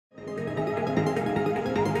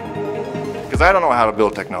because I don't know how to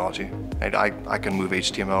build technology. I can move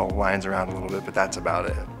HTML lines around a little bit, but that's about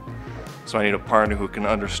it. So I need a partner who can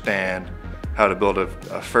understand how to build a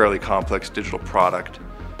fairly complex digital product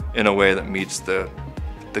in a way that meets the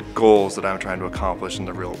goals that I'm trying to accomplish in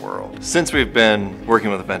the real world. Since we've been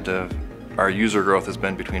working with Ventive, our user growth has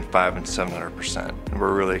been between 500% and 700%. And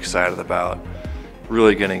we're really excited about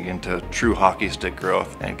really getting into true hockey stick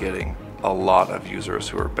growth and getting a lot of users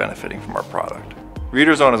who are benefiting from our product.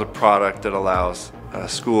 ReaderZone is a product that allows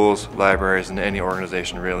schools, libraries, and any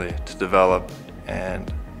organization really to develop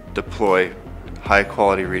and deploy high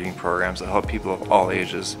quality reading programs that help people of all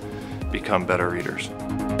ages become better readers.